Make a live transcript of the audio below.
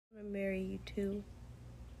you too.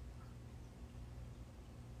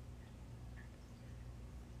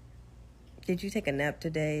 Did you take a nap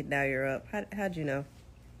today? Now you're up. How'd you know?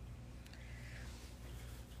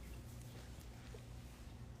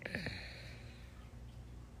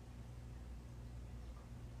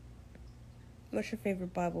 What's your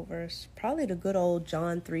favorite Bible verse? Probably the good old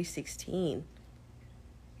John 3:16.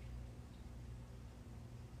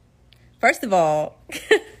 First of all,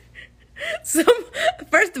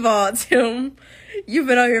 Tim, you've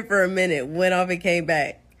been on here for a minute, went off and came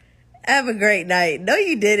back. Have a great night. No,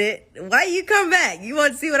 you didn't. Why you come back? You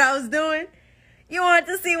want to see what I was doing? You want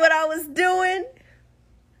to see what I was doing?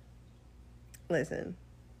 Listen,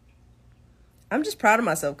 I'm just proud of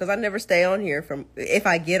myself because I never stay on here if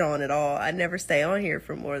I get on at all, I never stay on here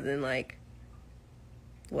for more than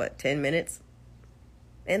 10 minutes?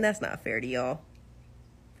 And that's not fair to y'all.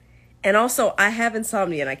 And also, I have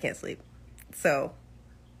insomnia and I can't sleep. So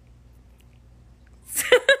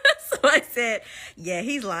I said, yeah,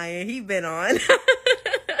 he's lying. He been on.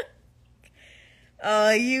 Oh,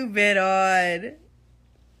 you been on.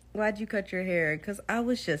 Why'd you cut your hair? Because I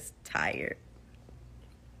was just tired.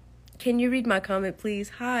 Can you read my comment, please?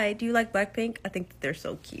 Hi, do you like Blackpink? I think that they're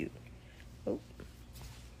so cute. Oh.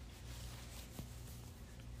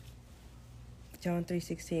 John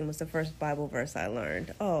 3:16 was the first Bible verse I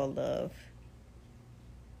learned. Oh, love.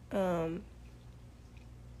 Can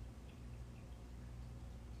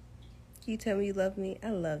you tell me you love me? I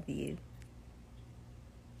love you.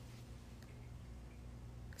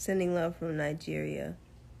 Sending love from Nigeria.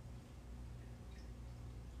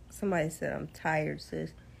 Somebody said I'm tired,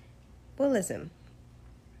 sis. Well, listen.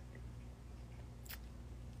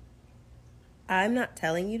 I'm not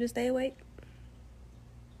telling you to stay awake.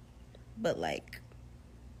 But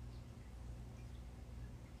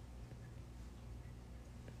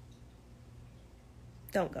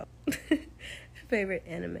don't go. Favorite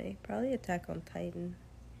anime? Probably Attack on Titan.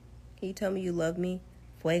 Can you tell me you love me?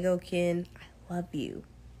 Fuego Kin, I love you.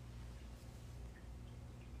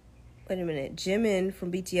 Wait a minute. Jimin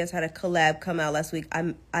from BTS had a collab come out last week.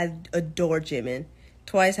 I adore Jimin.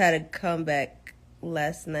 Twice had a comeback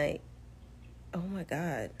last night. Oh my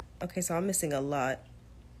god. Okay, so I'm missing a lot.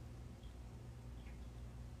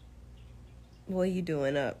 What are you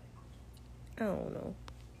doing up? I don't know.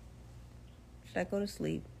 Should I go to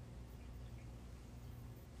sleep?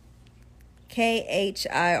 KHIRON_.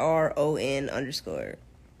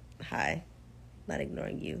 Hi. Not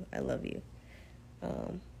ignoring you. I love you.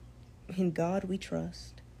 In God we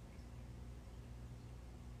trust.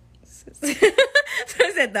 So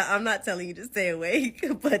I said that I'm not telling you to stay awake,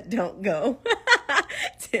 but don't go.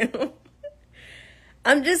 Tim.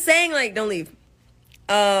 I'm just saying, don't leave.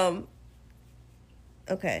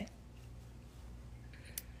 Okay.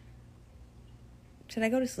 Should I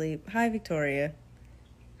go to sleep? Hi, Victoria.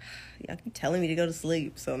 Y'all keep telling me to go to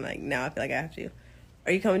sleep, so now I feel like I have to.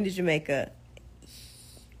 Are you coming to Jamaica?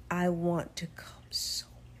 I want to come so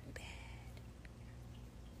bad.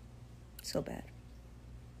 So bad.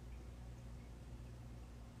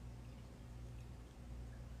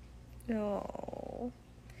 No.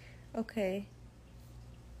 Okay.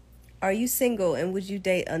 Are you single and would you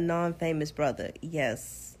date a non-famous brother?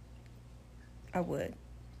 Yes. I would.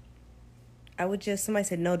 Somebody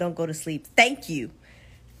said, no, don't go to sleep. Thank you.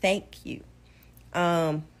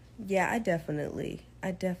 Yeah, I definitely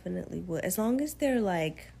would. As long as their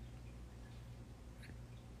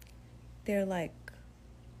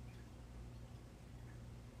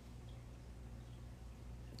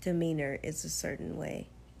demeanor is a certain way.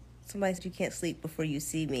 Somebody said you can't sleep before you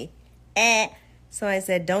see me. Somebody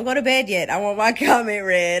said, don't go to bed yet. I want my comment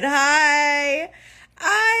read. Hi.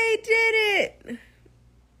 I did it.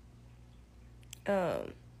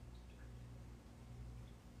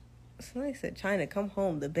 Somebody said, China, come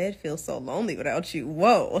home. The bed feels so lonely without you.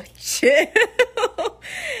 Whoa, chill.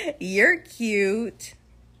 You're cute.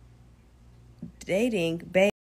 Dating, babe.